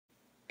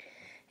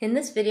In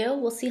this video,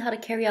 we'll see how to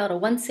carry out a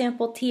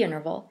one-sample T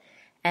interval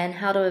and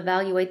how to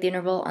evaluate the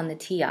interval on the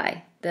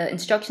TI. The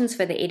instructions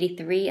for the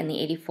 83 and the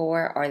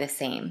 84 are the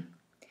same.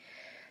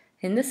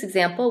 In this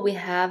example, we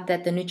have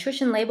that the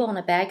nutrition label on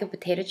a bag of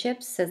potato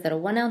chips says that a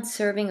 1-ounce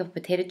serving of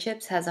potato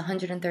chips has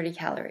 130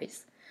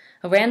 calories.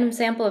 A random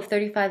sample of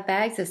 35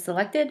 bags is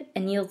selected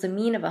and yields a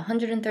mean of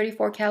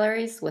 134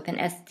 calories with an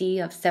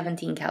SD of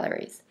 17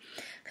 calories.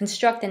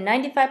 Construct a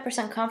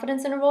 95%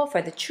 confidence interval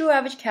for the true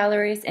average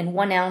calories in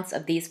 1 ounce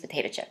of these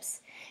potato chips.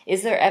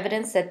 Is there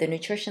evidence that the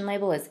nutrition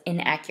label is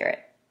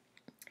inaccurate?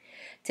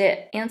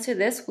 To answer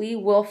this, we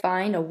will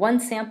find a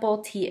one-sample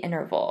T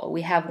interval.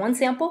 We have one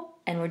sample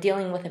and we're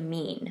dealing with a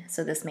mean,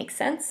 so this makes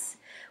sense.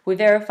 We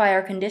verify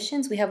our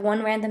conditions. We have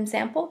one random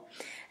sample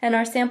and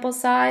our sample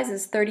size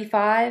is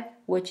 35,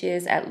 which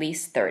is at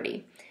least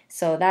 30.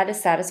 So that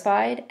is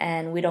satisfied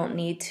and we don't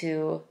need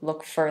to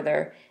look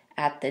further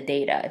at the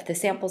data. If the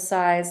sample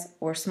size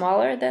were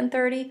smaller than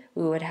 30,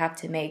 we would have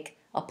to make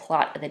a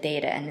plot of the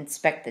data and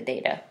inspect the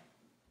data.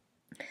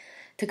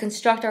 To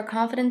construct our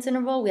confidence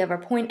interval, we have our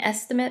point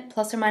estimate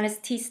plus or minus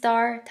t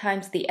star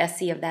times the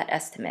SE of that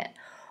estimate.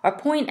 Our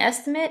point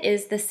estimate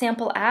is the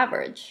sample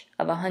average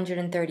of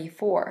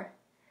 134.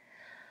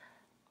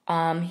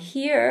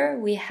 Here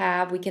we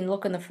can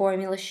look on the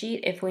formula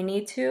sheet if we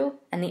need to,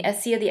 and the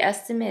SE of the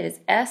estimate is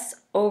S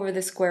over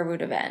the square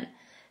root of n.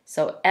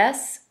 So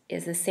S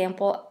is the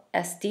sample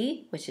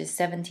SD, which is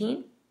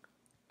 17.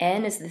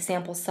 N is the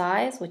sample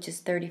size, which is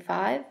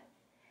 35.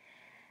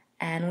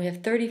 And we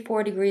have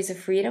 34 degrees of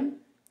freedom.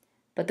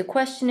 But the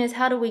question is,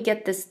 how do we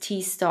get this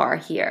T star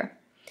here?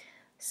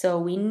 So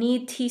we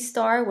need T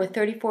star with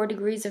 34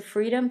 degrees of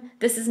freedom.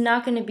 This is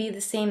not going to be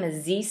the same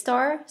as Z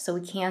star, so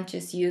we can't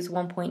just use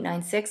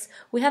 1.96.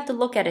 We have to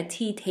look at a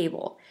T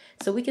table.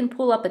 So we can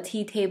pull up a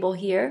T table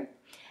here,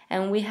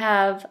 and we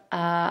have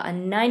a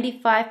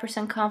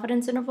 95%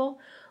 confidence interval.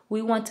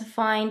 We want to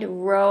find a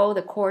row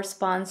that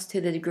corresponds to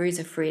the degrees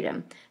of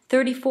freedom.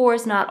 34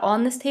 is not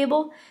on this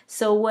table,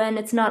 so when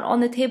it's not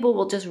on the table,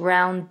 we'll just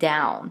round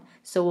down.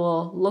 So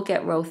we'll look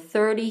at row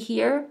 30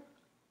 here,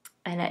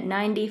 and at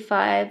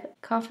 95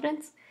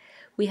 confidence,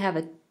 we have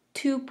a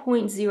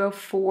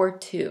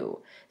 2.042.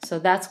 So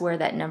that's where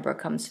that number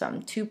comes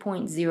from,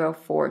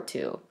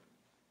 2.042.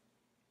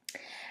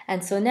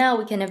 And so now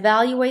we can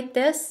evaluate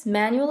this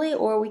manually,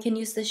 or we can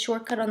use the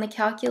shortcut on the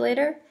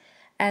calculator.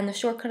 And the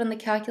shortcut on the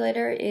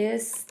calculator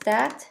is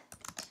stat,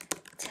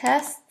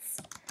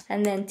 tests,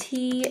 and then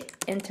T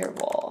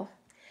interval.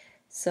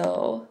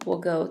 So we'll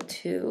go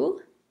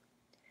to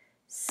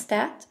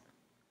stat,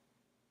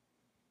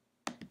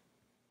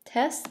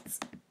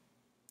 tests,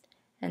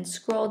 and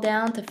scroll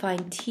down to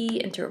find T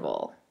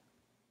interval.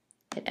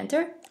 Hit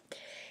enter.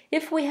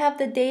 If we have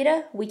the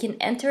data, we can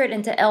enter it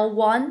into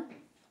L1.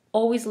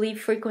 Always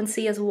leave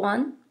frequency as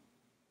 1.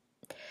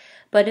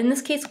 But in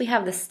this case, we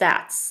have the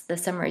stats, the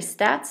summary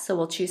stats, so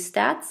we'll choose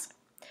stats.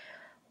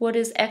 What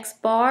is X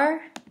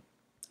bar?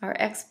 Our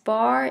X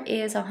bar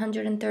is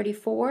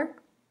 134.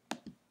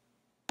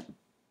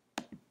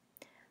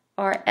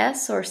 Our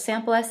S, or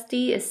sample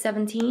SD, is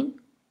 17.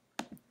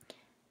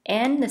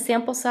 N, the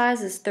sample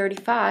size, is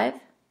 35.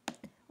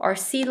 Our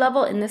C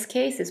level, in this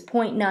case, is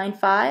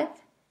 0.95.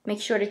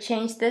 Make sure to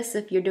change this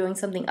if you're doing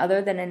something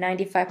other than a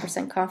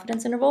 95%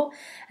 confidence interval.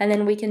 And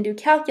then we can do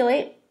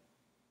calculate.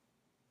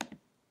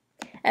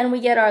 And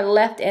we get our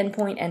left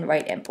endpoint and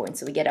right endpoint.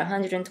 So we get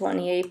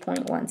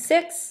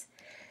 128.16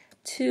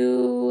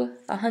 to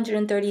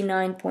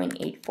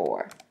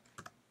 139.84.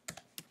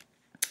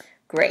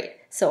 Great.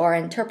 So our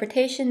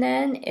interpretation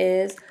then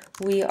is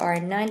we are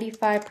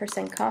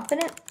 95%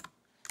 confident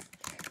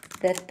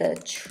that the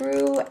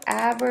true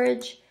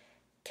average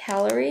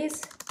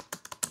calories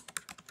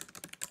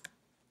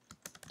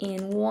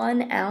in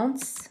 1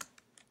 ounce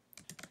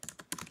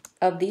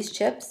of these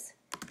chips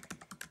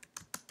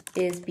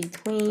is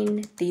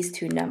between these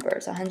two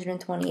numbers,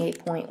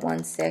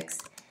 128.16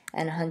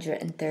 and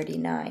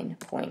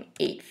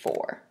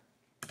 139.84.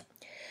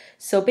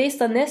 So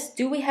based on this,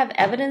 do we have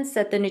evidence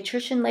that the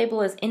nutrition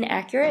label is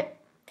inaccurate?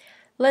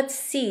 Let's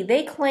see.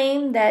 They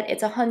claim that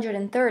it's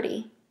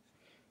 130.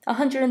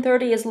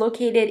 130 is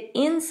located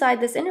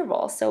inside this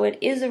interval, so it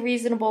is a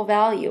reasonable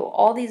value.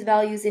 All these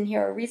values in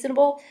here are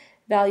reasonable.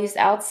 Values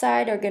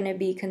outside are going to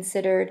be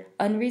considered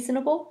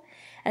unreasonable.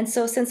 And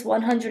so since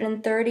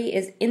 130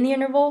 is in the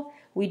interval,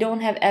 we don't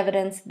have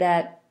evidence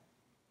that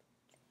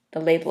the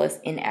label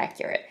is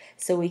inaccurate.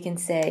 So we can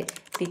say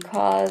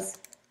because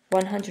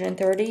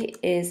 130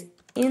 is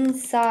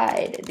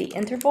inside the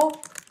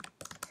interval,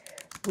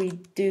 we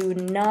do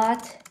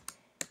not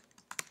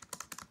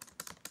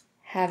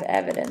have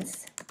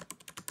evidence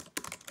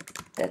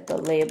that the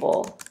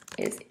label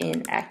is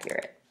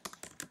inaccurate.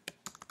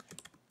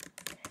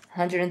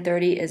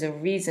 130 is a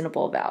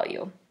reasonable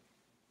value.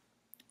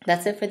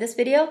 That's it for this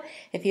video.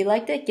 If you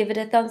liked it, give it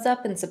a thumbs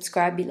up and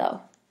subscribe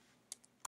below.